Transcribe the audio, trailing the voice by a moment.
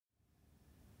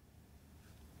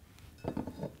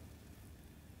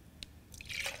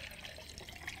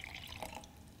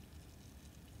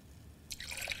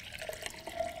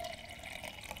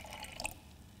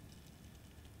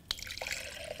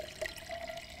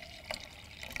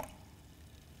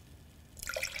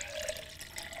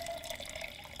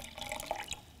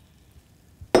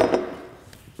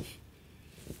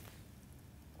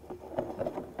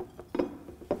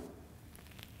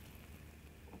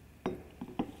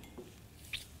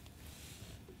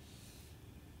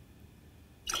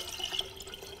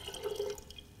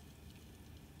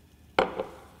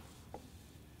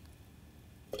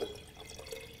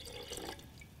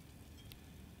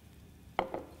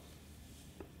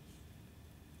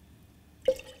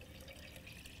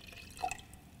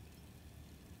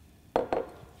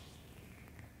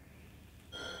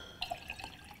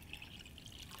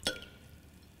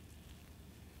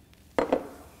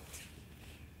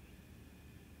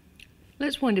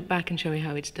Let's wind it back and show you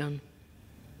how it's done.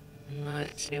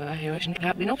 Let's see what here isn't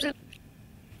happening opposite.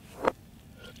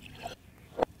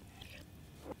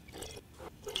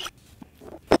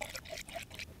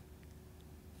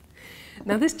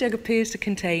 Now this jug appears to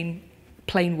contain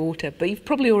plain water, but you've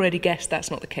probably already guessed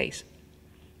that's not the case.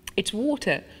 It's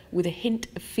water with a hint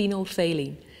of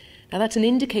phenolphthalein. Now that's an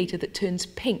indicator that turns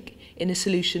pink in a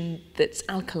solution that's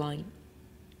alkaline.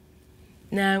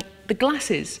 Now the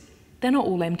glasses, they're not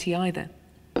all empty either.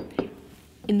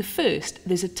 In the first,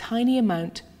 there's a tiny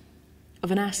amount of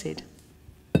an acid.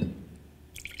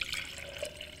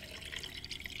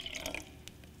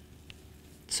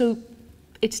 So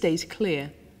it stays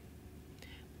clear.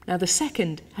 Now the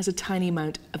second has a tiny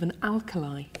amount of an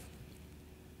alkali.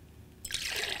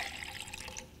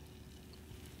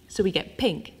 So we get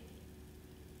pink.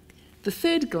 The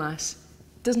third glass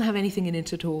doesn't have anything in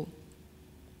it at all.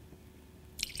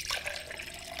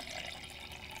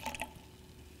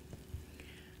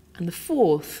 And the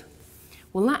fourth,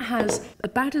 well, that has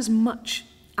about as much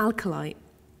alkali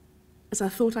as I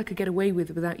thought I could get away with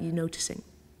without you noticing.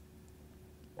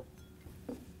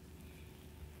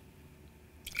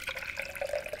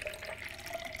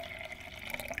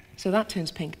 So that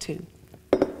turns pink too.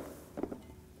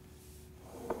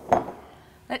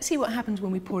 Let's see what happens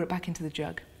when we pour it back into the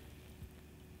jug.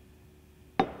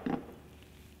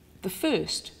 The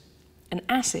first, an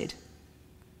acid,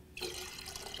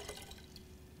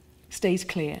 stays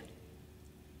clear.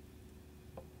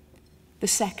 The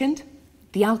second,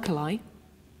 the alkali,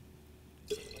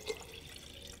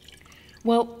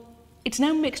 well, it's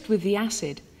now mixed with the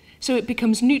acid, so it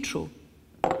becomes neutral,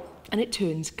 and it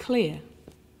turns clear.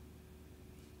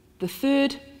 The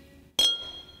third,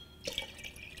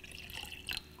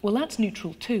 well, that's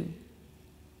neutral too.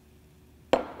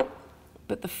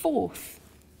 But the fourth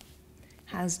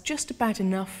has just about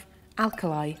enough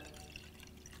alkali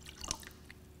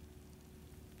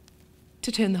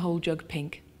to turn the whole jug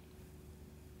pink.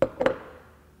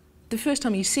 The first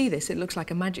time you see this, it looks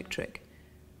like a magic trick,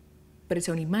 but it's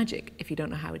only magic if you don't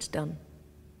know how it's done.